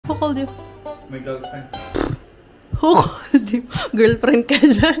Who called you? My girlfriend. Who called you? Girlfriend ka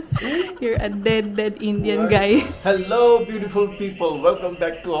dyan. You're a dead Indian guy. Hello, beautiful people. Welcome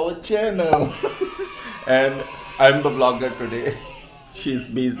back to our channel. And I'm the vlogger today. She's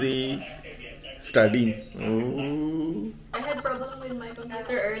busy studying. Ooh. I had problem with my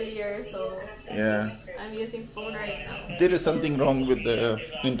computer earlier, so Yeah. I'm using phone right now. There is something wrong with the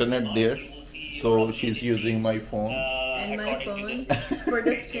internet there. So she's using my phone. And my phone for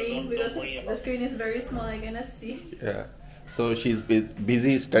the screen, because the screen is very small, I cannot see. Yeah. So she's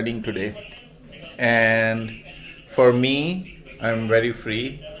busy studying today. And for me, I'm very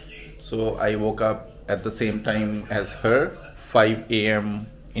free. So I woke up at the same time as her, 5 a.m.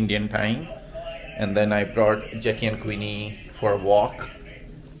 Indian time. And then I brought Jackie and Queenie for a walk,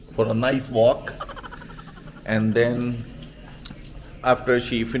 for a nice walk. And then after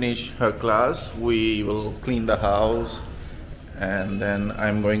she finished her class, we will clean the house. And then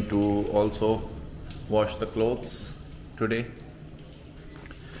I'm going to also wash the clothes today.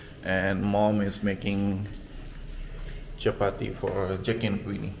 And mom is making chapati for Jackie and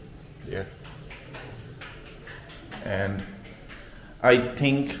Queenie there. And I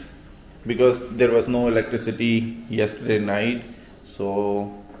think because there was no electricity yesterday night,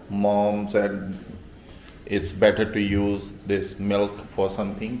 so mom said it's better to use this milk for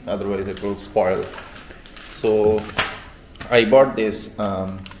something, otherwise it will spoil. So I bought this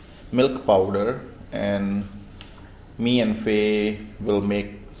milk powder, and me and Faye will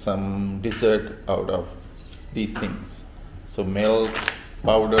make some dessert out of these things. So milk,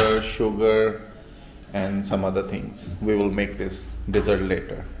 powder, sugar, and some other things. We will make this dessert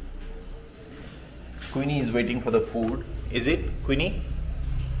later. Queenie is waiting for the food. Is it, Queenie?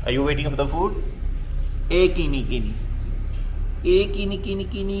 Are you waiting for the food? Hey, Queenie, Queenie. Hey, Queenie, Queenie,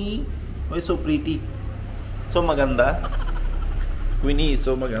 Queenie. Oh, so pretty. So maganda. Queenie is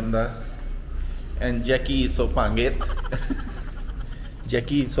so maganda. And Jackie is so pangit.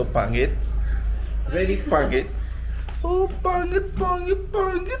 Jackie is so pangit. Very pangit. Oh, pangit, pangit,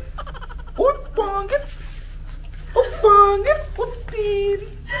 pangit. Oh, pangit. Oh, pangit. Putin.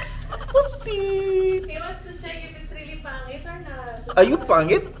 Putin. He wants to check if it's really pangit or not. Are you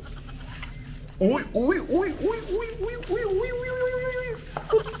pangit? Uy, uy, uy, uy, uy, uy, uy, uy, uy,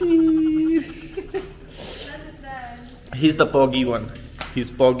 Putin. What is that? He's the poggy one. He's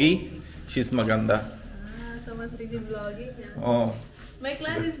poggy. She's maganda. Someone's really vlogging now. Oh. My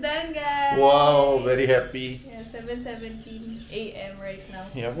class is done, guys. Wow, very happy. Yeah, 7:17 a.m. right now.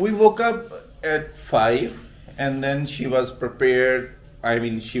 Yeah, we woke up at 5 and then she was prepared. I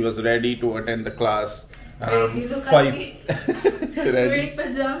mean, she was ready to attend the class around Ready, look at 5. me. Ready. Wearing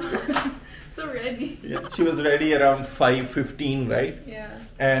pajama. So ready. Yeah, she was ready around 5:15, right? Yeah.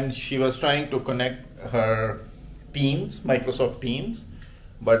 And she was trying to connect her Teams, Microsoft Teams,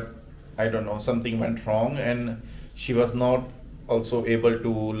 but I don't know, something went wrong and she was not also able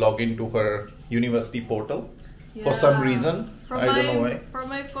to log into her university portal for some reason. I don't know why. From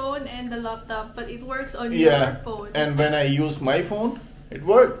my phone and the laptop, but it works on Yeah, your phone. and when I used my phone, it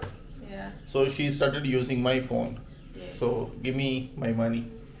worked. Yeah. So she started using my phone. Yes. So give me my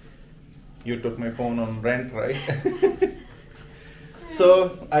money. You took my phone on rent, right?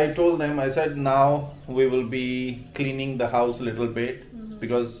 So I told them, I said now we will be cleaning the house a little bit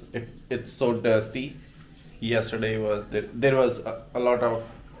because it's so dusty. Yesterday was there was a lot of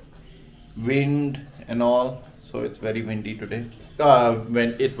wind and all, so it's very windy today.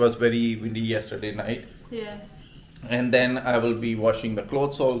 When it was very windy yesterday night. Yes. And then I will be washing the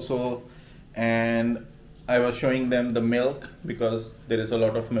clothes also, and I was showing them the milk because there is a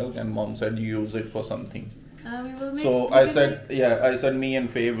lot of milk and mom said use it for something. We will make, So I said, I said me and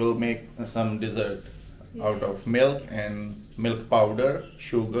Faye will make some dessert out of milk and milk powder,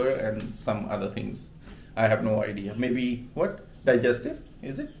 sugar and some other things. I have no idea. Maybe what? Digestive?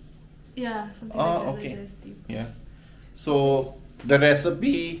 Is it? Yeah, something Oh, like that. okay. Digestive. Yeah. So the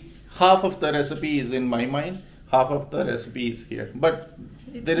recipe, half of the recipe is in my mind, half of the recipe is here. But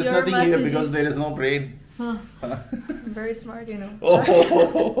there is your nothing here messages. because there is no brain. Huh. I'm very smart, you know.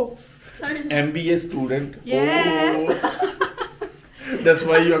 Oh, Charlie. MBA student. Yes. Oh. That's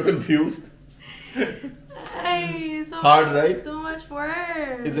why you are confused. Hey, so Hard, much, right? Too much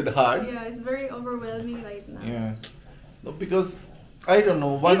work. Is it hard? Yeah, it's very overwhelming right now. Yeah. No, because I don't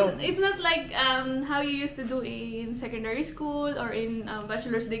know. It's not like how you used to do in secondary school or in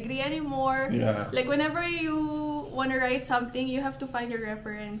bachelor's degree anymore. Yeah. Like whenever you want to write something, you have to find your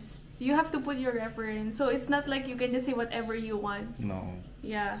reference. You have to put your reference. So it's not like you can just say whatever you want. No.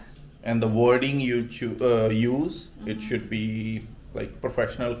 Yeah. And the wording you use, it should be like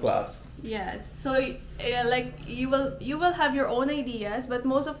professional class. Yes. So like you will have your own ideas, but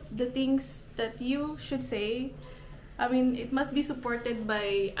most of the things that you should say, I mean, it must be supported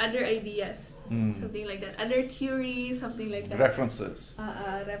by other ideas. Something like that. Other theories, something like that. References.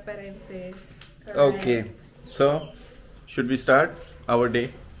 References. Correct. Okay. So, should we start our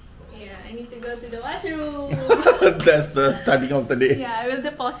day? Yeah, I need to go to the washroom. That's the starting of the day. Yeah, I will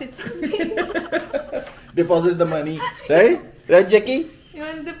deposit something. Deposit the money. Right? Right, Jackie? You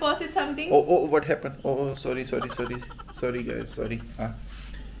want to deposit something? Oh, what happened? Oh, sorry guys, sorry.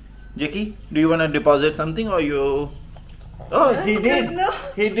 Jackie, do you want to deposit something or you... Oh, he did. No.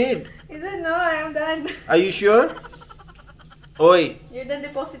 He did. He said no, I am done. Are you sure? Oi, You're done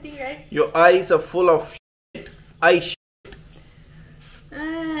depositing, right? your eyes are full of shit. Ay,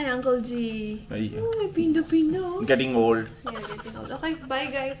 Uncle G. Ay. Oh, may pindo-pindo. Getting old. Yeah, getting old. Okay, bye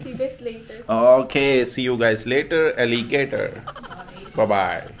guys. See you guys later. Okay, see you guys later, alligator. Bye.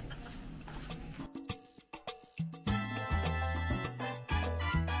 Bye-bye.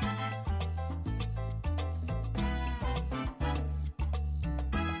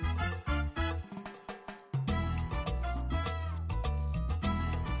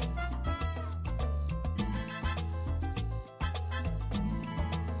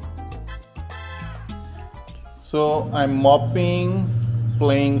 So I'm mopping,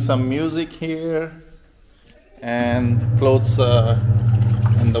 playing some music here, and clothes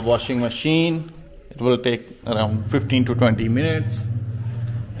in the washing machine. It will take around 15 to 20 minutes.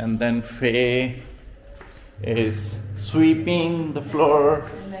 And then Faye is sweeping the floor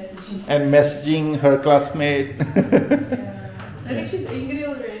and messaging her classmate. I think she's angry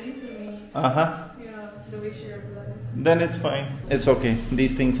already, so Uh-huh. yeah, the way she replied. Then it's fine. It's okay.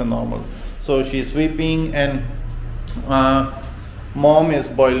 These things are normal. So she's sweeping, and mom is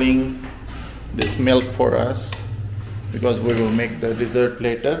boiling this milk for us because we will make the dessert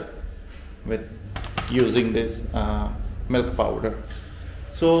later with using this milk powder.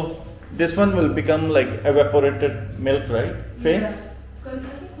 So this one will become like evaporated milk, right, Faye? Yeah.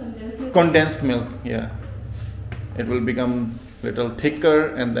 Condensed milk. Condensed milk, yeah. It will become little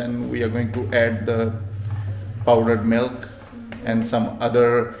thicker, and then we are going to add the powdered milk and some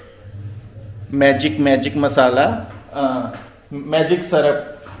other magic masala, magic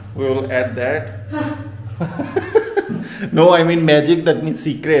syrup. We will add that. No, I mean magic, that means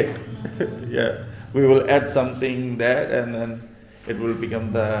secret. Yeah, we will add something that, and then it will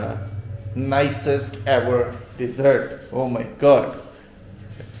become the nicest ever dessert. Oh my god,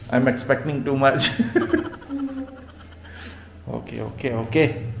 I'm expecting too much.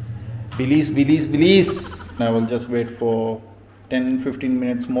 Okay. Belize. Now we'll just wait for 10-15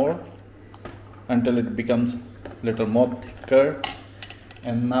 minutes more until it becomes little more thicker.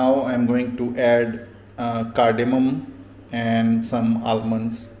 And now I'm going to add cardamom and some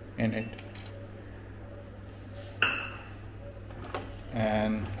almonds in it,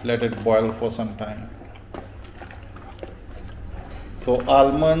 and let it boil for some time. So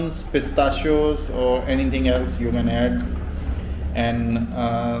almonds, pistachios, or anything else you can add, and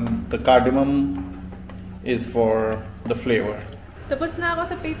the cardamom is for the flavor. Tapos na ako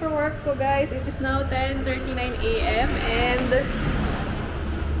sa paperwork ko, guys. It is now 10:39 a.m. and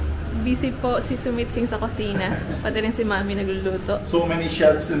busy po si Sumeet Singh sa kusina. Pati rin si Mami nagluluto. So many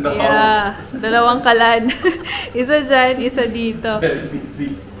chefs in the house. Yeah, dalawang kalan. Isa dyan, isa dito. Very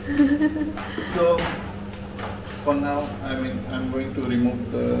busy. So for now, I'm going to remove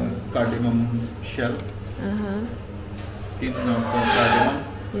the cardamom shell. Skin of the cardamom.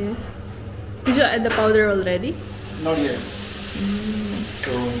 Yes. Did you add the powder already? Not yet.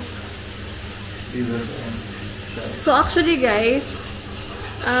 So these are the shells. So actually, guys,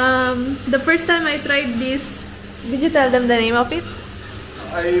 the first time I tried this, did you tell them the name of it?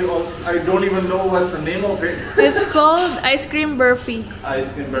 I don't even know what's the name of it. It's called ice cream burfi.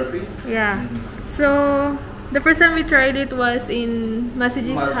 Ice cream burfi? Yeah. So the first time we tried it was in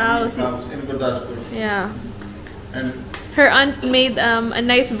Masiji's house. In Gurdaspur. Yeah. And Her aunt made a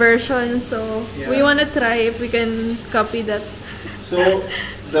nice version, so yeah, we want to try if we can copy that. So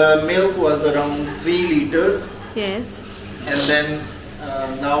the milk was around 3 liters. Yes. And then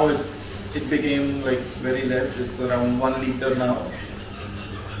now it became like very less. It's around 1 liter now.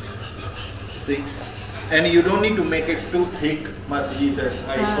 See, and you don't need to make it too thick. Masiji said.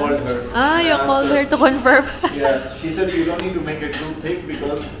 I called her. You called her to confirm. Yeah, she said you don't need to make it too thick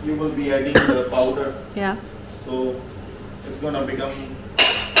because you will be adding the powder. Yeah. So it's gonna become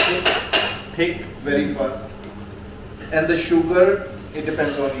thick very fast. And the sugar, it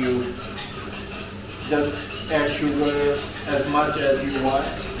depends on you. Just add sugar as much as you want.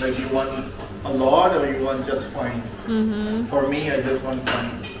 Like you want a lot or you want just fine? For me, I just want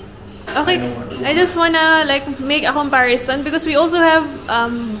fine. Okay, I just wanna like make a comparison because we also have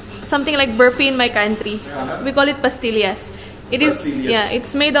something like burfi in my country. We call it pastillas. It is, yeah,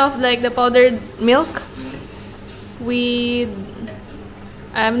 it's made of like the powdered milk.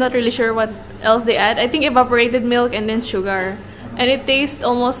 I'm not really sure what else they add. I think evaporated milk and then sugar. And it tastes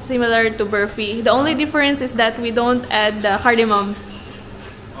almost similar to burfi. The only difference is that we don't add the cardamom.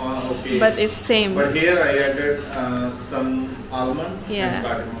 Okay. But it's same. But here I added some almonds and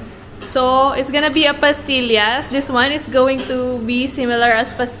cardamom. So it's gonna be a pastillas. This one is going to be similar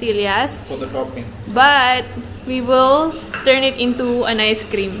as pastillas. For the topping. But we will turn it into an ice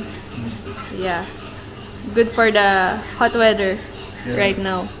cream. Yeah. Good for the hot weather right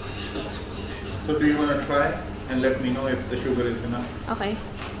now. So do you want to try and let me know if the sugar is enough? Okay.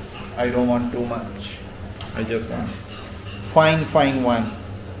 I don't want too much. I just want fine one.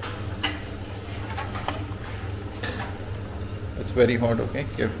 It's very hot, okay?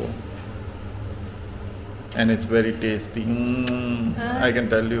 Careful. And it's very tasty. I can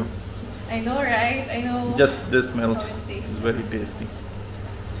tell you. I know, right? I know. Just this smell is very tasty.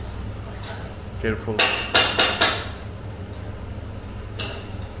 Careful.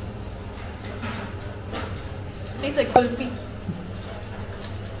 Tastes like kulfi.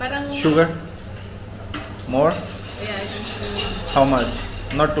 Parang Sugar? More? Yeah, I think so. How much?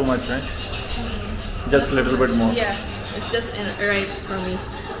 Not too much, right? Just a little bit more. Yeah, it's just right for me.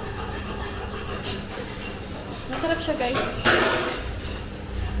 Masarap siya, guys.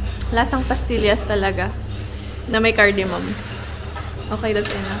 Lasang pastillas talaga na may cardamom. Okay, that's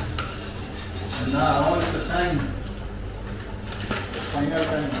enough. And now it's the time. Final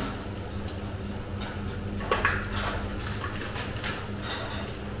time.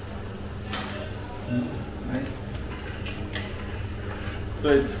 Nice. So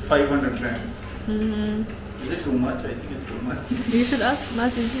it's 500 grams. Is it too much? I think it's too much. You should ask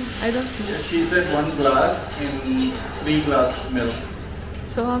Masiji. I don't know. Yeah, she said 1 glass in 3 glass milk.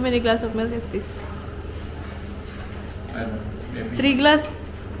 So how many glass of milk is this? I don't know. Maybe 3 glass?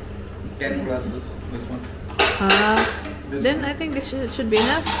 10 glasses. This one. Then I think this should be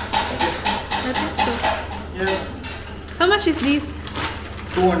enough. Okay. I think so. Yeah. How much is this?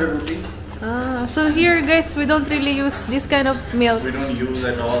 200 rupees. So here, guys, we don't really use this kind of milk. We don't use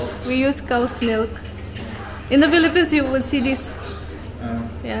at all. We use cow's milk. In the Philippines, you would see this.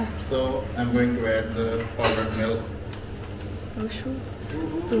 Yeah. So I'm going to add the powdered milk. Oh shoot, it's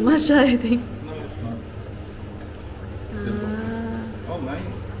too much, I think. No, it's not. It's just okay. Oh, nice.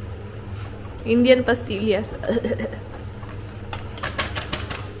 Indian pastillas.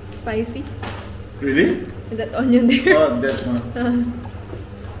 Spicy. Really? Is that onion there? Oh, that's one.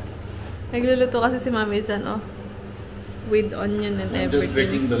 Nagluluto kasi si Mami dyan, oh. With onion and I'm everything. just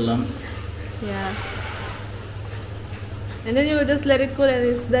breaking the lumps. Yeah. And then you will just let it cool and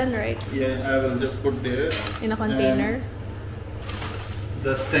it's done, right? Yeah, I will just put there. In a container.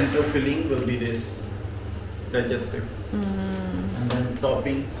 The center filling will be this digestive. And then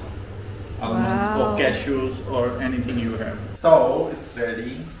toppings, almonds or cashews or anything you have. So it's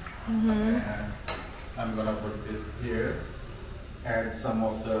ready. And I'm gonna put this here. Add some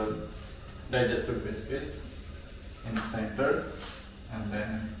of the digestive biscuits in the center and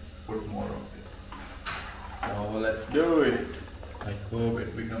then put more of this. So let's do it. I hope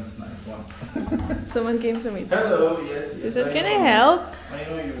it becomes nice one. Someone came to me. Hello, yes. He said, can I help? I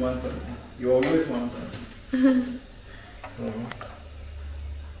know you want something. You always want something. So,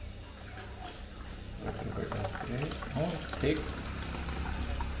 little bit of this. Oh, it's thick.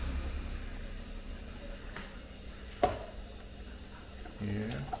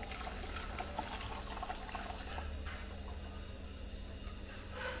 Here.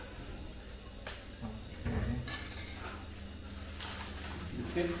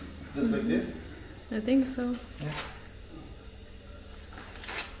 Biscuits, just like this? I think so. Yeah.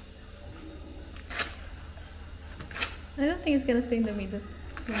 I don't think it's gonna stay in the middle.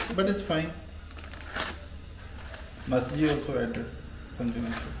 But it's fine. Masji also added something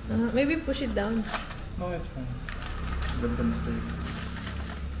like that. Maybe push it down. No, it's fine. Let them stay.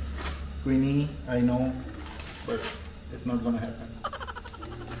 Queenie, I know, but it's not gonna happen.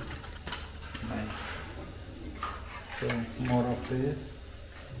 Nice. So more of this.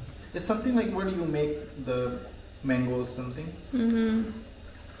 It's something like what do you make the mangoes something?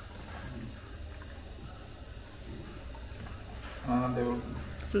 They will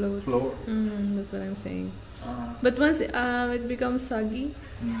float. That's what I'm saying. But once it becomes soggy,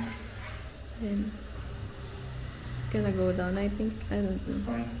 then it's gonna go down, I think. I don't know. It's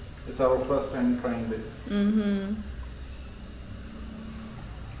fine. It's our first time trying this.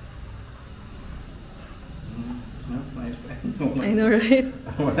 It's nice. I know, right?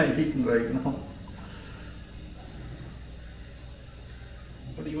 What I'm eating right now.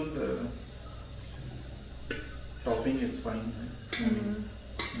 But even the topping is fine.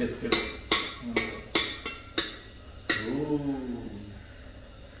 Biscuit. Ooh.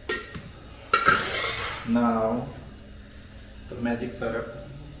 Now the magic syrup.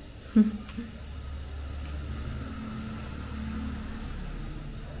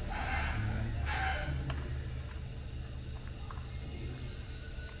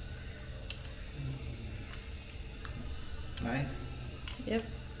 Nice. Yep.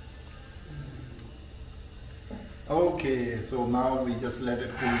 Okay, so now we just let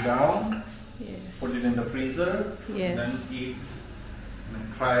it cool down. Yes. Put it in the freezer. Yes. Then eat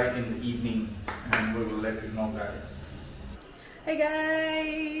and try in the evening, and we will let you know, guys. Hi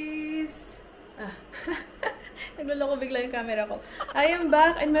guys! Nagluloko bigla yung camera ko. I am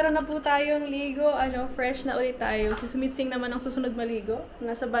back and meron na po tayong ligo. Fresh na ulit tayo. Si Sumitsing naman ang susunod maligo.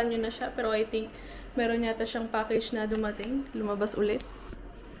 Nasa banyo na siya, pero I think meron yata siyang package na dumating. Lumabas ulit.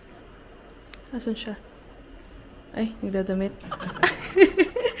 Asan siya? Ay, nagdadamit.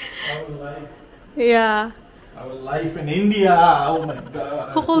 Our life. Yeah. Our life in India. Oh my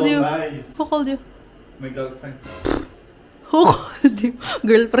god. Who called so you? Nice. Who called you? My girlfriend. Who called you?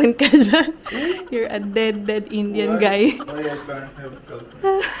 Girlfriend ka dyan. You're a dead Indian guy. Why I can't have a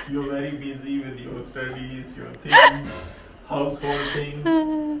girlfriend? You're very busy with your studies, your things, household things.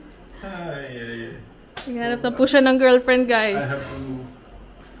 Yeah. Naghanap na po siya ng girlfriend, guys. I have to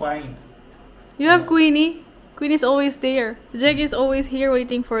find. You have Queenie. Queenie's always there. Jeg is always here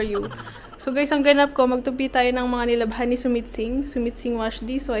waiting for you. So guys, ang ganap ko, magtupi tayo ng mga nilabhan ni Sumitsing. Sumitsing washed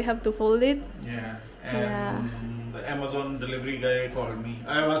this, so I have to fold it. Yeah. And the Amazon delivery guy called me.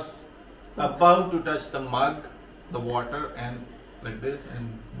 I was about to touch the mug, the water, and like this,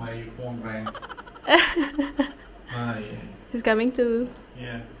 and my phone rang. Yeah. He's coming to...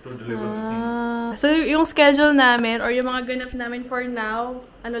 Yeah, to deliver the things. So, yung schedule namin, or yung mga ganap namin for now,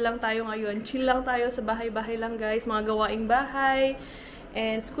 ano lang tayo ngayon, chill lang tayo sa bahay-bahay lang, guys. Mga gawaing bahay,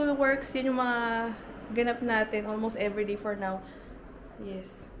 and school works, yun yung mga ganap natin almost everyday for now.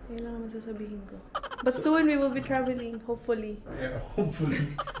 Yes. Yun lang naman sasabihin ko. But soon, we will be traveling, hopefully. Yeah,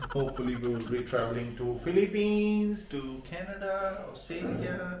 hopefully we will be traveling to Philippines, to Canada,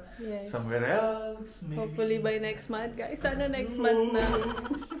 Australia, Yes. somewhere else. Maybe. Hopefully by next month, guys. Sana next month na.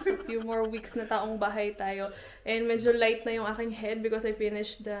 A few more weeks na taong bahay tayo. And medyo light na yung aking head because I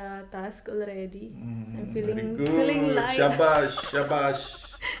finished the task already. I'm feeling light.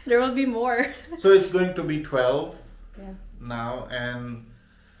 Shabash. There will be more. So it's going to be 12 Yeah. now, and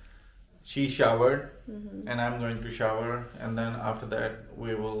she showered, and I'm going to shower, and then after that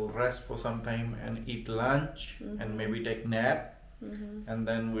we will rest for some time and eat lunch and maybe take nap, and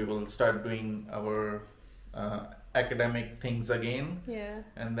then we will start doing our academic things again. Yeah.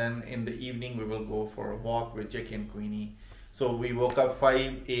 And then in the evening we will go for a walk with Jackie and Queenie. So we woke up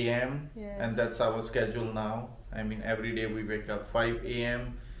 5 a.m. Yes. and that's our schedule now. I mean, every day we wake up 5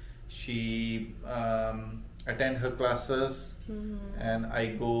 a.m. She attend her classes, and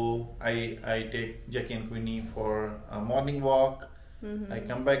I take Jackie and Queenie for a morning walk. I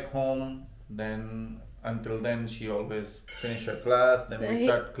come back home, then until then she always finish her class, then we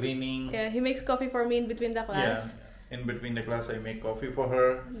start cleaning. Yeah, he makes coffee for me in between the class. Yeah, in between the class I make coffee for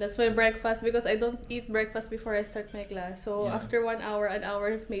her. That's my breakfast because I don't eat breakfast before I start my class. So after an hour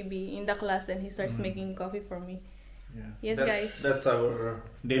maybe in the class, then he starts making coffee for me. Yeah. Yes, guys. That's our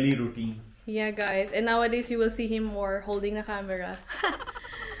daily routine. Yeah, guys. And nowadays, you will see him more holding the camera.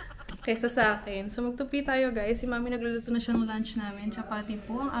 Kaysa sa akin. So, magtupi tayo, guys. Si Mami nagluluto na siya ng lunch namin. Chapati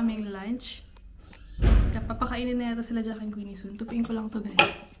po ang aming lunch. Papakainin na yata sila Jack and Queenie soon. Tupiin ko lang to, guys.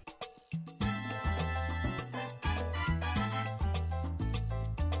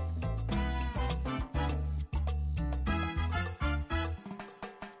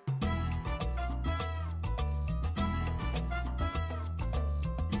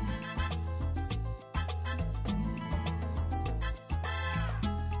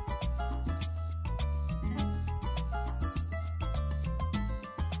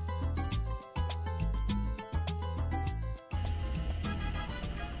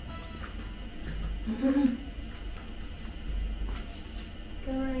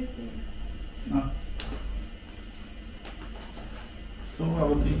 Camera is there. So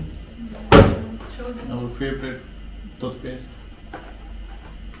our things. Our favorite toothpaste.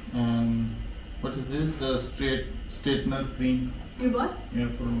 And what is this? The straightener cream. You bought? Yeah,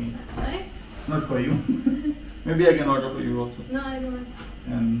 for me. Nice. Not for you. Maybe I can order for you also. No, I don't want.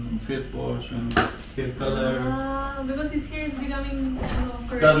 And face wash and hair color. Because his hair is becoming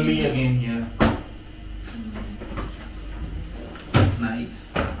Curly again, yeah.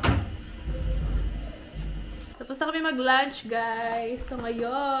 Nice. Tapos na kami mag-lunch, guys. So,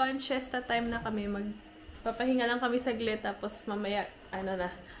 ngayon, siesta time na kami. Magpapahinga lang kami saglit. Tapos, mamaya,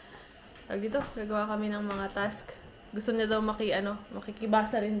 tawag dito, gagawa kami ng mga task. Gusto niya daw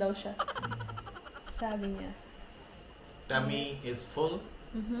makikibasa rin daw siya. Sabi niya. Tummy is full.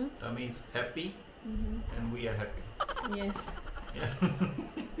 Tummy is happy. And we are happy. Yes. Yeah.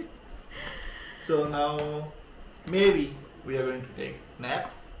 So now, maybe we are going to take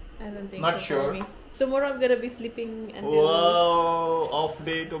nap. I don't think Not so. sure. Tomorrow I'm gonna be sleeping until Wow, off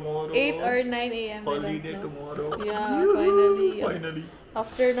day tomorrow. 8 or 9 a.m. Holiday tomorrow. Yeah, finally. Finally.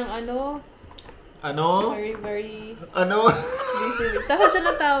 After ng very, very busy week. Tawa siya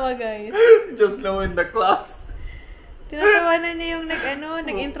ng tawa, guys. Just now in the class. Tinatawanan niya yung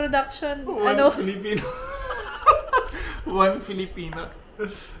nag-introduction. Filipino. One Filipina.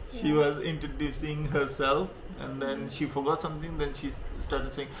 She was introducing herself and then she forgot something, then she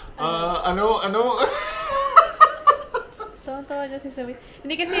started saying, ano. Tawa niya si Sumeet.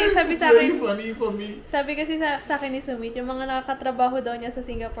 Hindi kasi sabi sa Very akin, funny for me. sabi kasi sa akin ni Sumeet, yung mga nakakatrabaho daw niya sa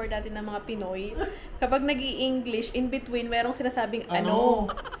Singapore dati ng mga Pinoy, kapag nag-i-English, in between, merong sinasabing ano.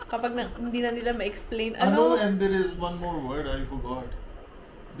 Kapag hindi na nila ma-explain, ano. And there is one more word I forgot.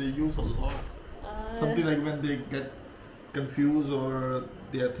 They use a lot. Something like when they get confused or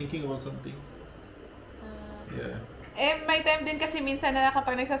they are thinking about something. Yeah. May time din kasi minsan na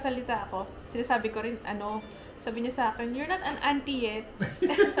kapag nagsasalita ako, sinasabi ko rin, sabi niya sa akin, you're not an auntie yet.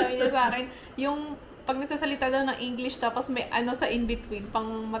 Sabi niya sa akin, yung pag nagsasalita daw ng English tapos may sa in-between, pang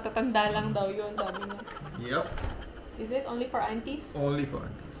matatanda lang daw yun, sabi niya. Yep. Is it only for aunties? Only for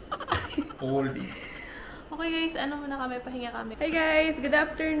aunties. Oldies. Okay guys, muna kami, pahinga kami. Hey guys, good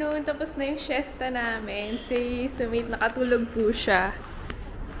afternoon. Tapos na yung siesta namin. Si Sumeet, nakatulog po siya.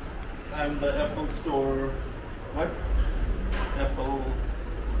 I'm the Apple store. What? Apple.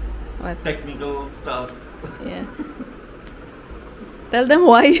 What? Technical stuff. Yeah. Tell them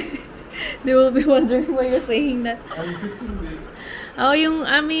why. They will be wondering why you're saying that. I'm fixing this.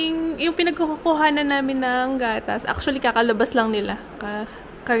 Yung pinagkukuhanan namin ng gatas, actually kakalabas lang nila.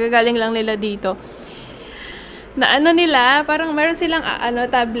 Kagagaling lang nila dito. Na nila, parang meron silang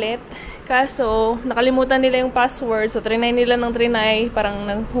tablet. Kaso, nakalimutan nila yung password. So, trinay nila ng trinay. Parang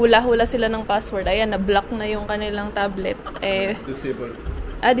naghula-hula sila ng password. Ayan, na-block na yung kanilang tablet. Disabled.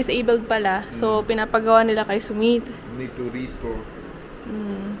 Disabled pala. So, pinapagawa nila kay Sumeet. Need to restore.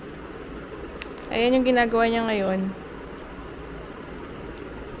 Ayan yung ginagawa niya ngayon.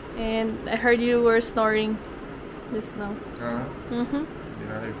 And I heard you were snoring just now. Yeah,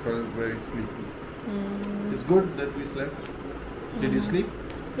 I felt very sleepy. It's good that we slept. Did you sleep?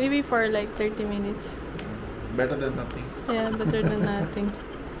 Maybe for like 30 minutes. Better than nothing. Yeah, better than nothing.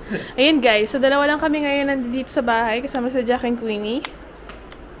 Ayun guys, so dalawa lang kami ngayon nandito sa bahay kasama sa Jack and Queenie.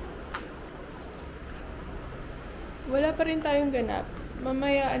 Wala pa rin tayong ganap.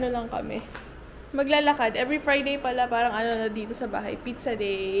 Mamaya lang kami. Maglalakad. Every Friday pala parang na dito sa bahay. Pizza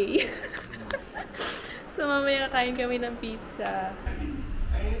day. So mamaya kain kami ng pizza.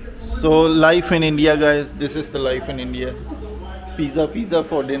 So life in India, guys. This is the life in India. Pizza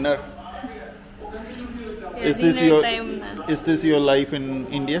for dinner. Yeah, Is this your life in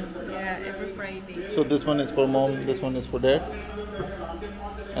India? Yeah, every Friday. So this one is for mom, this one is for dad,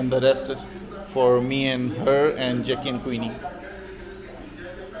 and the rest is for me and her and Jackie and Queenie.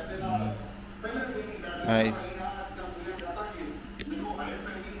 Nice.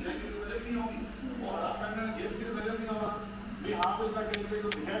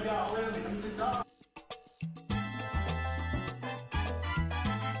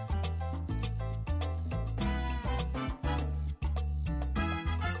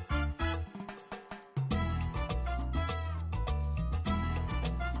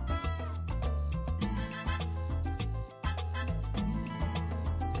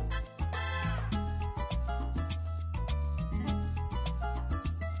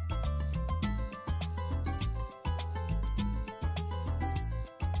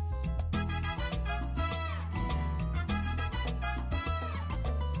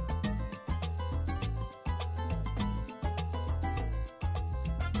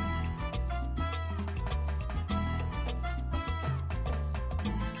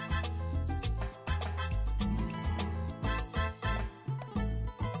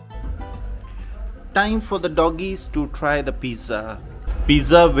 Time for the doggies to try the pizza.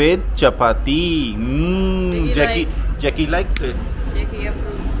 Pizza with chapati. Jackie likes it. Jackie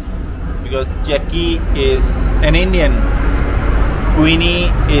approves. Because Jackie is an Indian.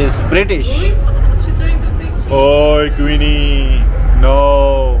 Queenie is British. She's trying to take cheese. Oh, Queenie.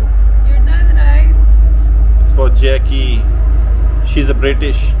 No. You're done, right? It's for Jackie. she's a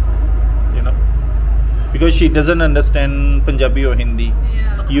British, you know, because she doesn't understand Punjabi or Hindi.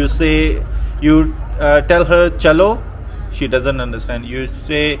 Yeah. You say, you tell her chalo, she doesn't understand. You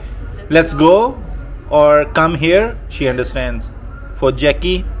say let's go or come here, she understands. For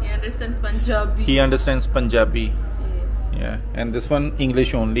Jackie, He understands Punjabi. he understands Punjabi. Yes. Yeah, and this one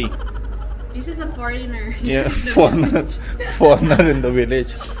English only. This is a foreigner. Yeah, foreigner in the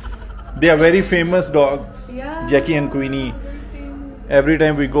village. They are very famous dogs. Yeah. Jackie and Queenie. Very famous. Every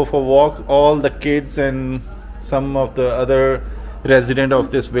time we go for walk, all the kids and some of the other resident of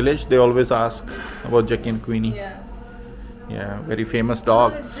this village, they always ask about Jackie and Queenie. Yeah. Yeah, very famous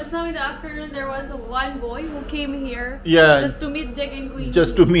dogs. Just now in the afternoon, there was one boy who came here. Yeah. Just to meet Jack and Queenie.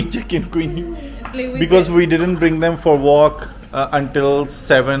 Just to meet Jackie and Queenie. And play with Because them. we didn't bring them for walk until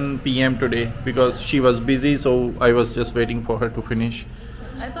 7 p.m. today because she was busy, so I was just waiting for her to finish.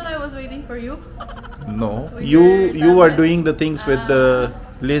 I thought I was waiting for you. No, With you your are tablet? doing the things with the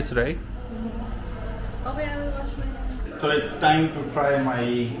Liz, right? Okay, I will wash my hands. So it's time to try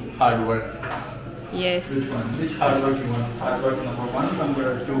my hard work. Yes. Which one? Which hard work you want? Hard work number 1,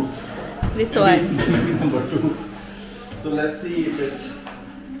 number 2? This one. Maybe number 2. So let's see if it's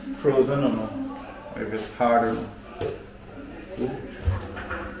frozen or no. If it's hard or no.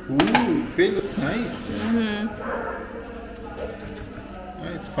 Ooh, it looks nice.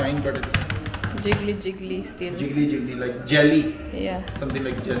 Yeah, it's fine, but it's Jiggly still. jiggly, like jelly. Yeah. Something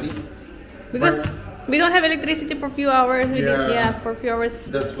like jelly. Because we don't have electricity for a few hours. Yeah. For a few hours.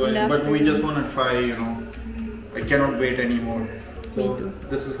 That's in why. the But we afternoon. just want to try, you know. I cannot wait anymore. So Me too.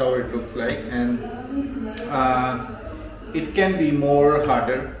 this is how it looks like, and it can be more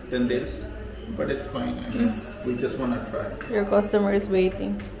harder than this, but it's fine. I mean, we just want to try. Your customer is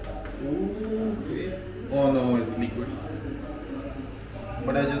waiting. Ooh, okay. Oh no, it's liquid.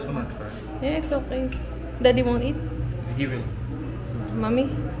 But I just want to try. Yeah, it's okay. Daddy won't eat. He will. Mommy,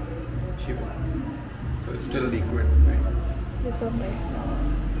 She will. So it's still liquid. Right? it's okay.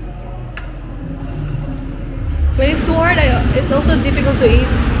 When it's too hard, it's also difficult to eat.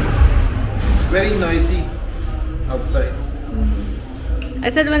 Very noisy outside. I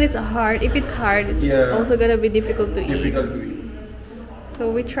said when it's hard, if it's hard, it's Yeah. also gonna be difficult to eat. Difficult to eat. So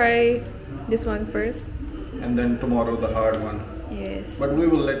we try this one first. And then tomorrow the hard one. Yes. But we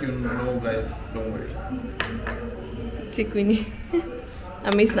will let you know, guys. Don't worry. Si Queenie.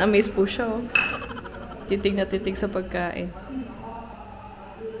 Amaze na amaze po siya. Oh. Titig na titig sa pagkain.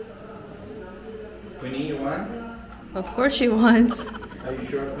 Queenie, you want? Of course she wants. Are you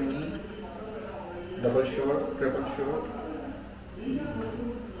sure, Queenie? Double sure? Triple sure?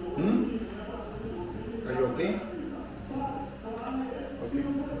 Are you okay? Okay.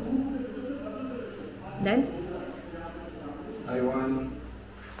 Then? I want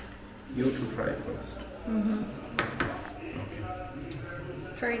you to try first.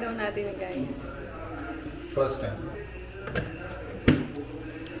 Try daw natin guys. First time.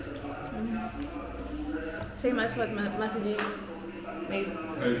 Same as what Masiji made.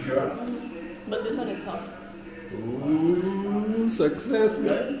 Are you sure? But this one is soft. Ooh, success,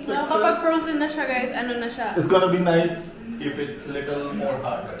 guys. So Success. kapag frozen na siya guys, ano na siya? It's gonna be nice if it's little more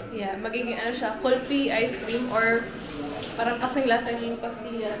harder. Yeah, magiging ano siya, kulfi ice cream or parang kasing lasa yung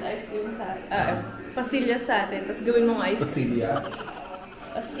pastillas ice cream sa pastillas sa atin. Tapos gawin mong ice cream.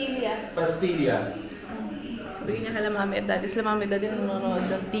 Pastillas. Pastillas. Bigyan niya kala mami at daddy. Sila mami at daddy nanonood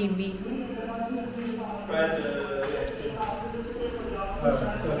ng TV.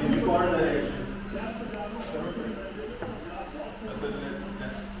 Sorry, before the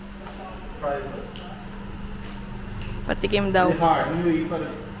try first. Patikim daw. It's hard. You eat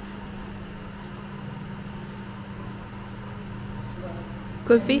it.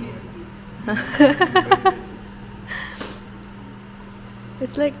 Kulfi?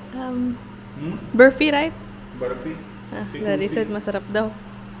 It's like burfi, right? Barfi. Daddy said masarap daw.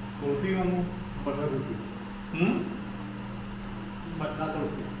 Kulfi mo. Baka roti. Baka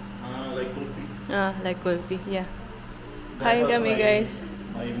roti. Like kulfi. Like kulfi, yeah. That Kain was kami guys.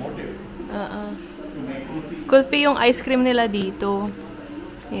 My motive to make kulfi. Kulfi yung ice cream nila dito.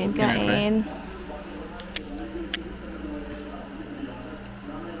 Yan, So, can I try? kain.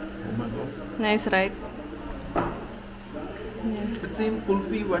 Oh my god. Nice, right? Yeah. The same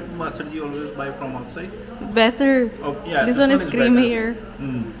kulfi what Masterji always buy from outside. Better. Oh yeah. This one is better. creamier.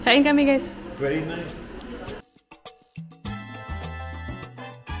 Mm. Kain kami guys. Very nice.